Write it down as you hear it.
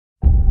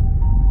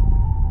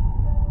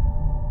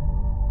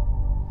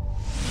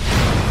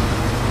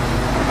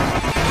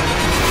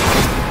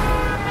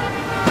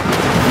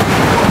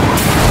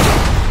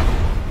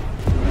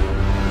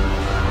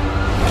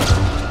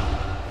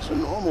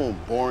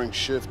morning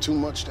shift too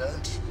much,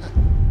 Dad?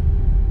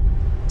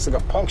 It's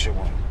like a puncture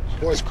wound.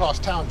 Boys across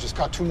town just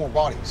caught 2 more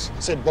bodies.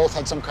 Said both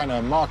had some kind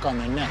of mark on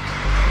their neck.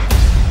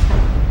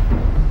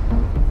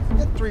 We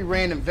had 3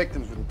 random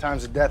victims with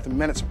times of death and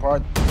minutes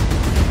apart.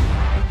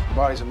 The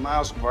bodies are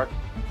miles apart.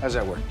 How's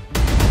that work?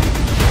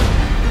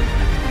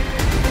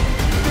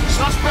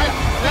 Suspect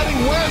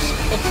heading west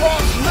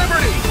across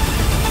Liberty.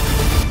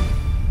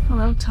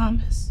 Hello,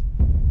 Thomas.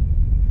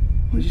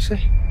 What'd you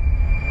say?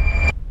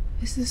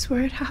 Is this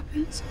where it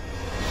happens?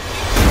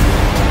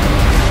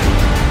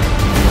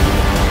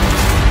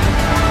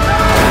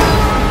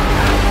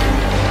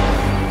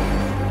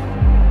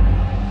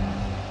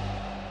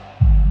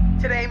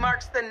 Today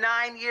marks the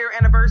 9-year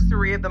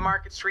anniversary of the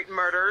Market Street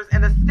murders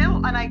and the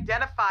still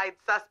unidentified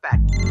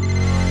suspect.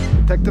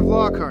 Detective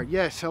Lockhart,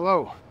 yes,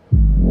 hello.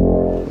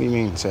 What do you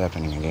mean it's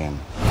happening again?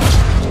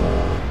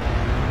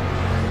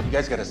 You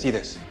guys gotta see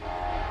this.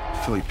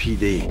 Philly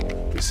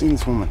PD. You seen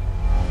this woman?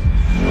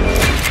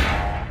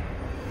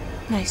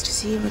 Nice to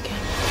see you again.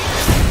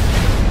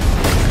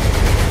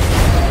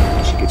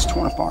 She gets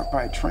torn apart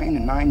by a train,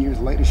 and 9 years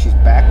later, she's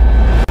back.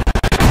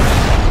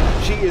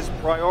 She is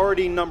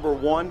priority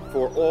 #1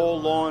 for all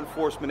law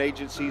enforcement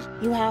agencies.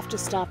 You have to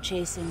stop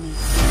chasing me.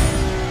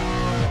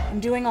 I'm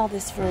doing all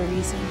this for a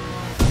reason.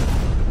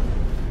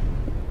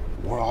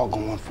 We're all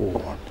going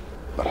forward,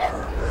 but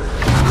her.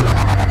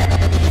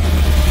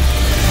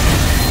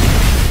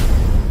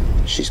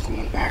 She's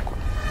going backward.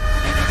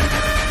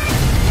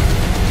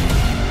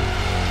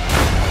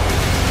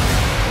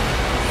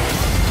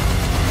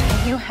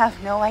 You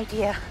have no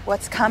idea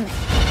what's coming.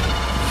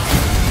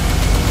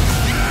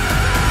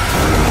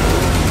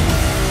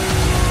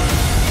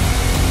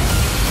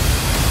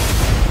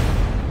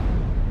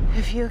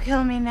 If you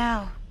kill me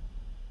now,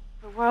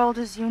 the world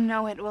as you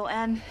know it will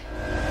end.